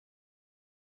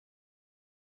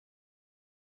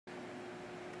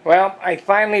Well, I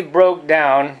finally broke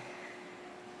down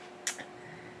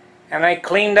and I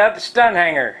cleaned up the stunt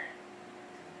hanger.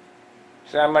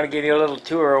 So I'm going to give you a little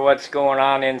tour of what's going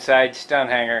on inside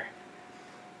stunt hanger.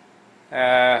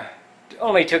 It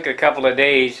only took a couple of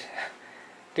days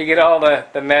to get all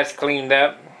the mess cleaned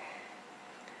up.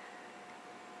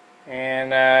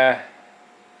 And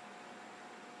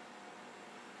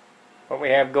what we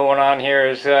have going on here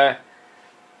is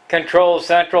control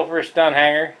central for stunt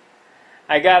hanger.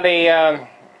 I got a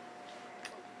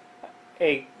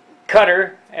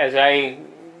cutter, as I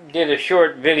did a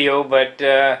short video, but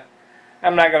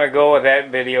I'm not going to go with that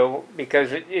video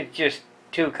because it's just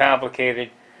too complicated.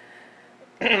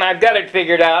 I've got it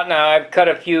figured out now. I've cut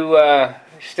a few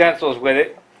stencils with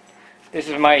it. This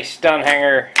is my stunt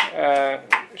hanger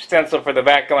stencil for the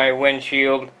back of my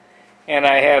windshield, and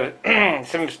I have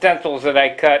some stencils that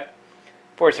I cut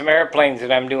for some airplanes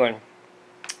that I'm doing.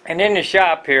 And in the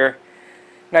shop here,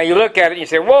 now you look at it and you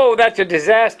say, whoa, that's a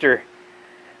disaster.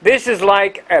 This is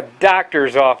like a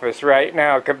doctor's office right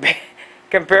now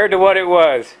compared to what it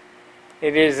was.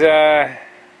 It is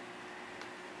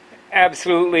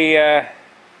absolutely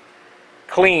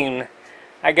clean.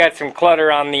 I got some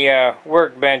clutter on the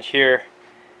workbench here,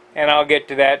 and I'll get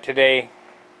to that today.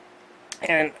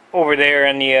 And over there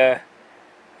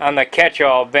on the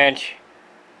catch-all bench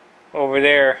over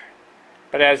there.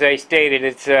 But as I stated,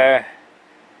 it's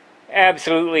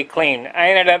absolutely clean.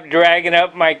 I ended up dragging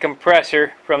up my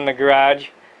compressor from the garage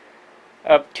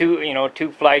up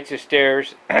two flights of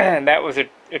stairs. That was a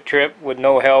trip with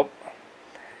no help.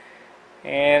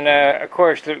 And of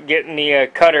course, getting the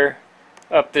cutter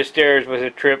up the stairs was a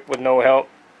trip with no help.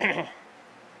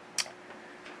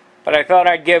 But I thought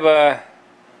I'd give a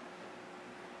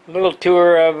little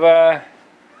tour of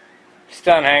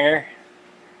stunt hanger.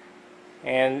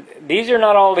 And these are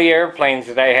not all the airplanes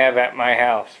that I have at my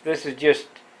house. This is just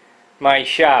my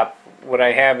shop, what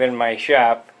I have in my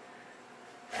shop.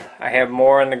 I have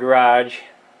more in the garage.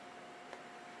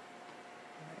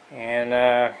 And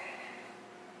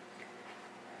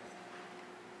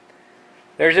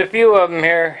there's a few of them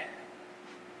here.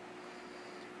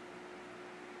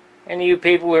 Any of you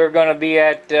people who are going to be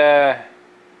at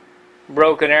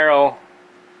Broken Arrow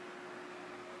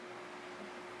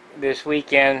this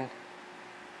weekend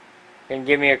can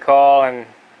give me a call and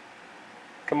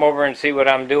come over and see what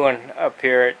I'm doing up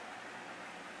here at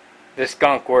the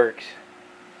Skunk Works.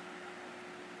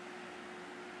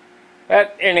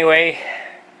 But anyway,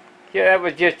 yeah, that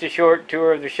was just a short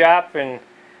tour of the shop, and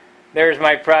there's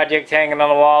my project hanging on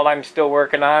the wall I'm still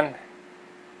working on.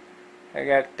 I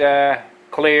got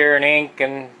clear and ink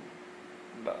and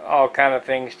all kind of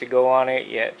things to go on it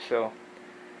yet. So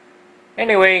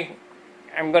anyway,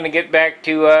 I'm going to get back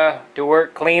to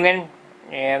work cleaning,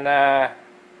 and I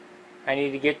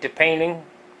need to get to painting,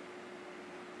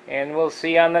 and we'll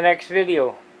see you on the next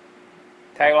video.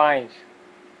 Tight lines.